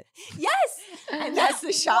owning it. Yes. And that's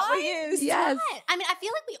the shot we used. Yes. I mean, I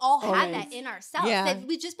feel like we all have that in ourselves. That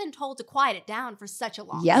we've just been told to quiet it down for such a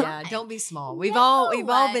long time. Yeah, don't be small. We've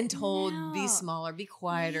all been told be smaller, be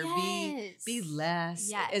quieter, be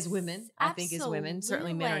less. As women, I think as women,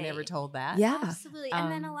 certainly men are never told that. Yeah. Absolutely.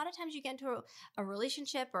 And then a lot of times you get into a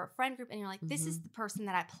relationship or a friend group and you're like, this is the person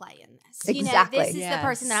that I play in this. Exactly. You know, this is the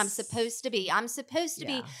person that I'm supposed to be. I'm supposed to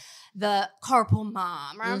be the carpool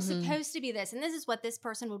mom, or I'm supposed to be this, and this is what this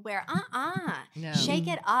person would wear. No. Shake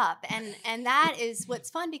it up, and that is what's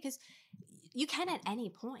fun because you can at any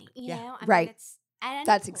point, you know. I mean, it's at any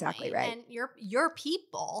That's point. exactly right. And your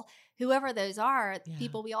people, whoever those are,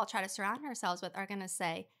 people we all try to surround ourselves with, are going to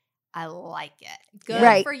say, I like it.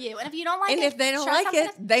 Good for you. And if you don't like it, and if they don't like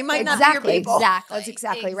it, they might not be your people. Exactly. That's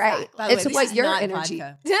exactly right. It's what your energy.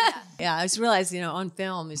 Yeah, I just realized, on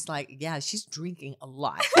film, it's like, she's drinking a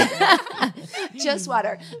lot. Just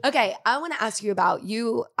water. Okay, I want to ask you about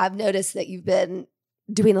you. I've noticed that you've been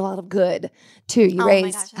doing a lot of good too. You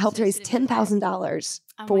helped raise $10,000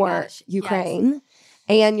 for Ukraine,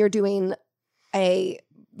 and you're doing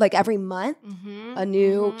every month a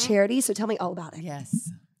new charity. So tell me all about it. Yes.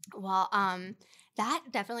 Well, that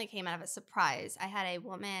definitely came out of a surprise. I had a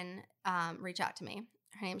woman reach out to me.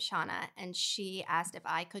 Her name's Shauna, and she asked if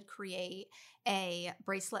I could create a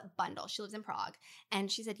bracelet bundle. She lives in Prague,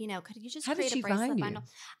 and she said, could you just create a bracelet bundle?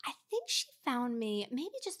 I think she found me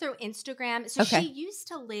maybe just through Instagram. So she used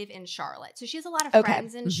to live in Charlotte. So she has a lot of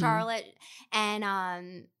friends in Charlotte, and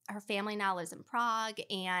her family now lives in Prague,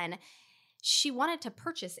 and she wanted to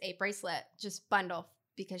purchase a bracelet just bundle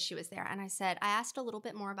because she was there. And I asked a little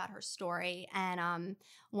bit more about her story, and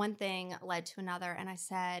one thing led to another, and I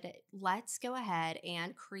said, let's go ahead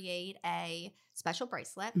and create a special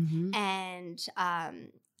bracelet, and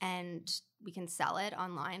we can sell it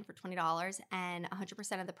online for $20, and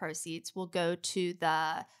 100% of the proceeds will go to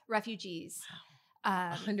the refugees.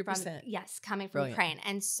 100%. Coming from Ukraine.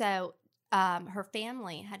 And so her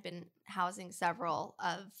family had been housing several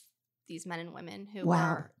of these men and women who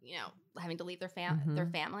were, having to leave their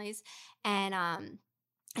families.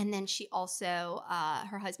 And then she also,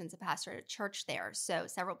 her husband's a pastor at a church there. So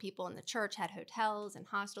several people in the church had hotels and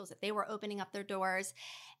hostels that they were opening up their doors.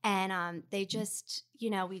 And they just,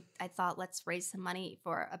 I thought, let's raise some money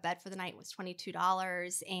for a bed for the night. It was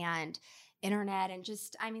 $22, and internet, and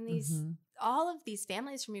just, these all of these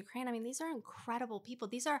families from Ukraine, I mean, these are incredible people.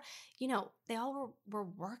 These are, they all were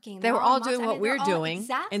working. They were all doing what we're doing.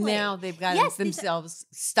 Exactly. And now they've got themselves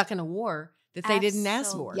stuck in a war that they didn't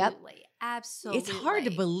ask for. Absolutely. It's hard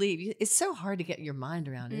to believe. It's so hard to get your mind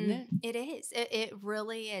around, isn't it? It is. It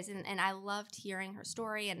really is. And I loved hearing her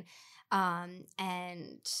story. And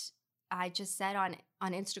I just said on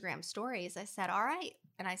Instagram stories, I said, all right.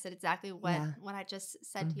 And I said exactly what I just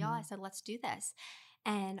said to y'all. I said, let's do this.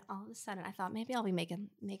 And all of a sudden I thought maybe I'll be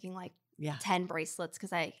making like 10 bracelets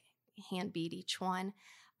because I hand beat each one.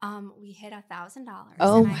 We hit $1,000.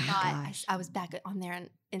 Oh, and I thought I was back on there on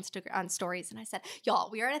Instagram on stories, and I said, "Y'all,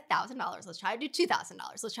 we are at $1,000. Let's try to do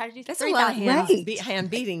 $2,000. Let's try to do $3,000." That's a lot of hand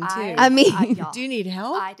beating too. I mean, do you need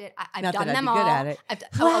help? I did. I've Not done that them I'd be all. good at it. I've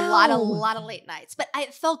done a lot of late nights, but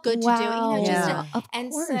it felt good to do. Of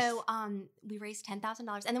course. So we raised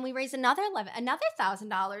 $10,000, and then we raised another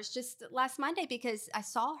 $1,000 just last Monday because I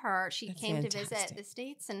saw her. She came to visit the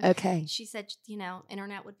States, and she said,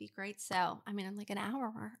 internet would be great. So I mean, in like an hour,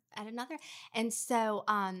 we're at another, and so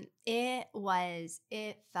it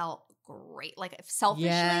felt great. Like selfishly,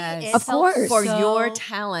 it of felt course, for so your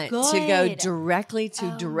talent to go good. directly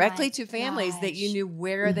to families that you knew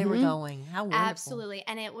where they were going. How wonderful. Absolutely.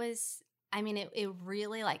 And it was, I mean, it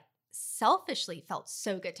really like selfishly felt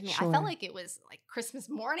so good to me. Sure. I felt like it was like Christmas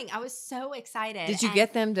morning. I was so excited. Did you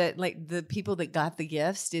get them to, like, the people that got the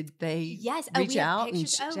gifts? Did they reach out and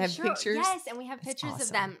have pictures? Yes, and we have pictures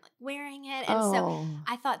of them wearing it. And so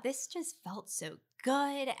I thought this just felt so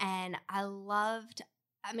good, and I loved.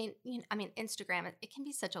 I mean, Instagram, it can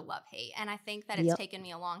be such a love-hate. And I think that it's taken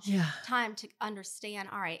me a long time to understand,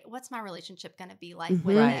 all right, what's my relationship going to be like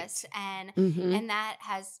with this? And that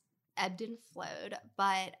has ebbed and flowed.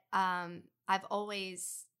 But I've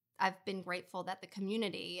been grateful that the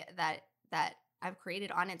community that I've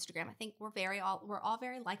created on Instagram, I think we're all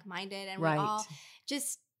very like-minded, and we all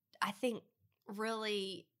just, I think,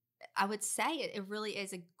 really, I would say it really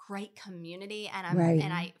is a great community, and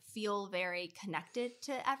I feel very connected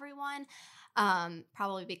to everyone.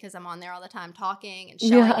 Probably because I'm on there all the time talking and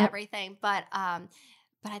showing everything. But I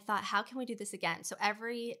thought, how can we do this again? So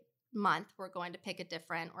every month we're going to pick a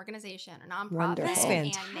different organization or nonprofit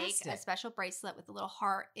and make a special bracelet with a little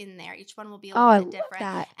heart in there. Each one will be a little bit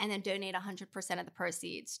different, and then donate 100% of the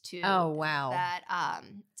proceeds to that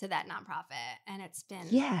nonprofit. And it's been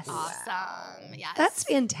awesome. Yes, that's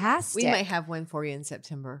fantastic. We may have one for you in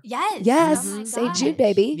September. Yes. Oh St. Jude,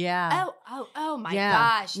 baby. Yeah. Oh my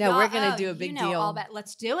gosh. No, we're gonna do a big deal. All that.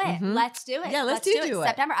 Let's do it. Let's do it. Yeah, let's do it.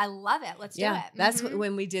 September. I love it. Let's do it. That's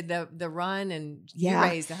when we did the run, and you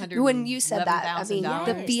raised $111,000. When you said that, I mean,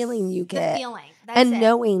 the feeling you get, and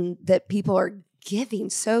knowing that people are giving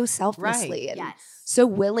so selflessly and so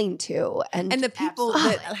willing to, and the people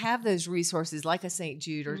that have those resources, like a St.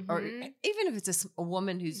 Jude, or even if it's a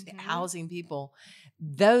woman who's housing people,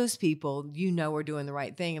 those people are doing the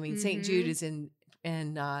right thing. I mean, St. Jude is in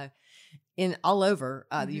all over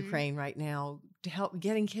the Ukraine right now to help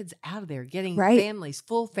getting kids out of there, getting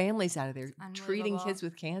full families out of there, treating kids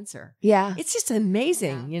with cancer. Yeah. It's just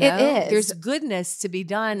amazing, It is. There's goodness to be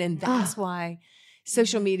done, and that's why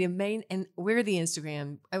social media and we're the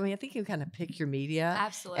Instagram. I mean, I think you kind of pick your media.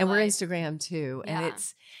 Absolutely. And we're Instagram too. And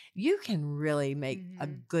you can really make a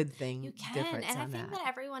good thing difference and on I think that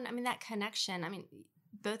everyone, I mean, that connection, I mean,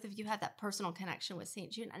 both of you have that personal connection with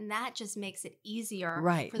St. Jude, and that just makes it easier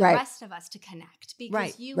for the rest of us to connect,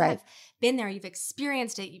 because you have been there, you've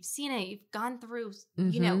experienced it, you've seen it, you've gone through,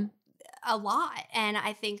 a lot. And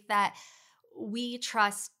I think that we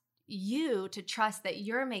trust you to trust that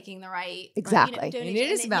you're making the right donation. And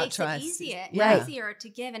it is about trust. Easier to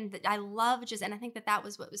give. And I love and I think that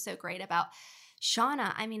was what was so great about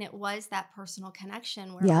Shauna. I mean, it was that personal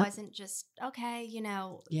connection where it wasn't just,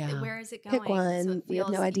 where is it going? Pick one. So we have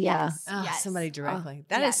no idea. Somebody directly.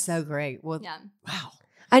 That is so great. Well, wow.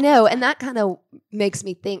 I know. And that kind of makes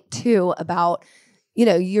me think too about,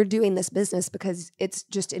 you're doing this business because it's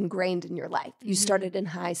just ingrained in your life. You started in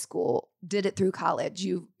high school, did it through college.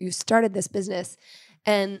 You started this business.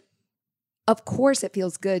 And of course it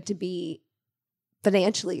feels good to be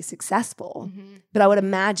financially successful. But I would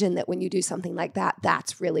imagine that when you do something like that,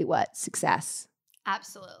 that's really what success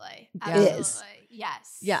is.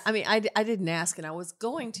 Yes. Yeah. I mean, I didn't ask, and I was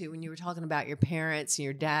going to, when you were talking about your parents and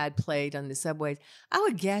your dad played on the subways, I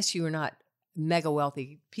would guess you were not mega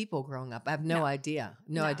wealthy people growing up. I have no idea.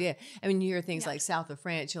 No idea. I mean, you hear things like South of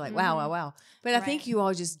France, you're like, wow. But I think you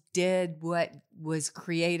all just did what was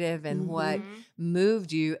creative and what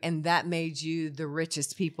moved you, and that made you the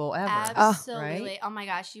richest people ever. Absolutely. Oh my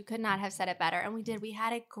gosh, you could not have said it better. And we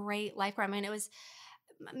had a great life. I mean, it was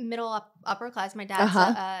middle upper class. My dad's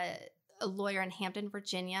a lawyer in Hampton,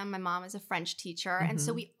 Virginia. My mom is a French teacher. And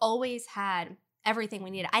so we always had everything we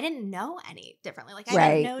needed. I didn't know any differently. Like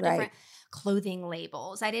I didn't know different clothing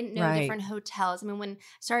labels. I didn't know different hotels. I mean, when I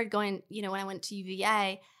started going, when I went to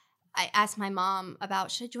UVA, I asked my mom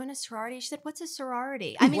about, should I join a sorority? She said, what's a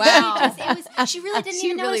sorority? I mean, she really didn't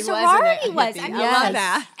even know what a sorority was. I love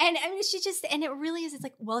that. And I mean, and it really is, it's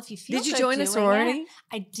like, well, if you feel Did you join a sorority?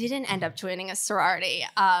 I didn't end up joining a sorority.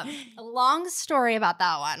 A long story about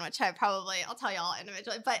that one, which I'll tell you all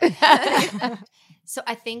individually. But so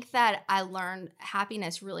I think that I learned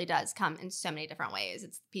happiness really does come in so many different ways.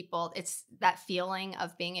 It's that feeling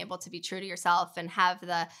of being able to be true to yourself and have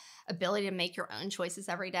the ability to make your own choices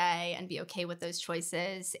every day and be okay with those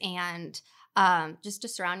choices, and just to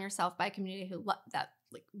surround yourself by a community who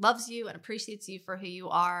loves you and appreciates you for who you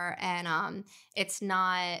are. And it's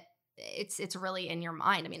really in your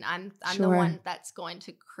mind. I mean, I'm the one that's going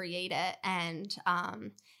to create it, and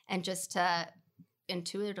just to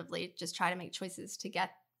intuitively just try to make choices to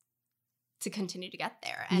continue to get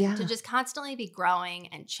there, and to just constantly be growing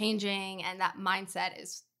and changing. And that mindset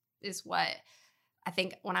is what I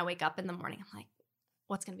think when I wake up in the morning, I'm like,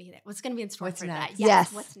 what's going to be there? What's going to be in store for that?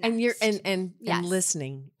 Yes. What's next? And you're and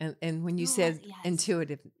listening, and when you said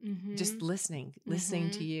intuitive, just listening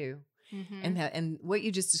to you, and what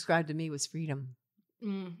you just described to me was freedom.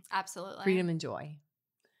 Absolutely, freedom and joy.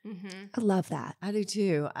 I love that. I do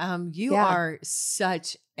too. You are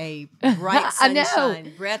such a bright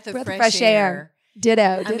sunshine, breath of fresh air.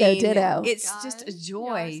 Ditto. It's just a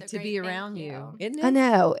joy to be around you, isn't it? I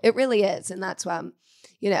know. It really is. And that's why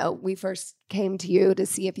we first came to you to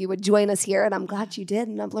see if you would join us here, and I'm glad you did,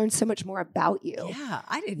 and I've learned so much more about you. Yeah,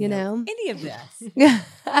 I didn't know any of this.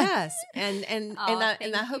 Yes, and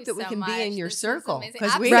I hope that we can be in your circle,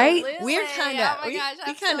 because we're kind of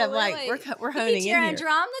we're honing in here.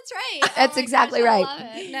 Drum, that's right. That's exactly right.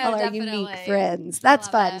 All our unique friends. That's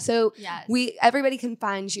fun. So everybody can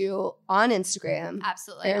find you on Instagram.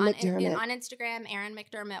 Absolutely, Erin McDermott. On Instagram, Erin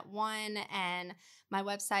McDermott 1, and my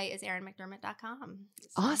website is erinmcdermott.com.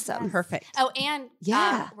 Awesome. Perfect. Oh, and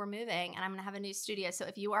we're moving, and I'm going to have a new studio. So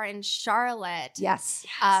if you are in Charlotte,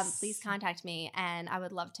 please contact me, and I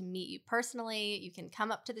would love to meet you personally. You can come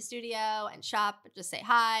up to the studio and shop, just say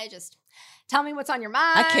hi, just tell me what's on your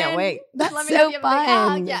mind. I can't wait. That's so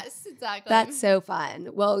fun. Yes, exactly. That's so fun.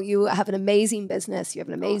 Well, you have an amazing business. You have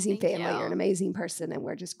an amazing family. You're an amazing person, and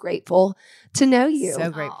we're just grateful to know you. So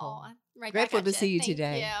grateful. Grateful to see you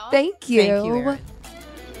today. Thank you. Thank you, Erin.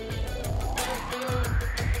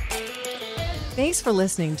 Thanks for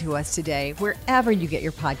listening to us today, wherever you get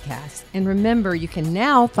your podcasts. And remember, you can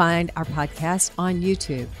now find our podcast on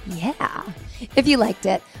YouTube. Yeah. If you liked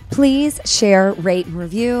it, please share, rate, and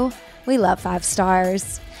review. We love 5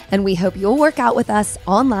 stars. And we hope you'll work out with us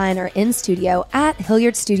online or in studio at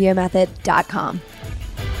HilliardStudioMethod.com.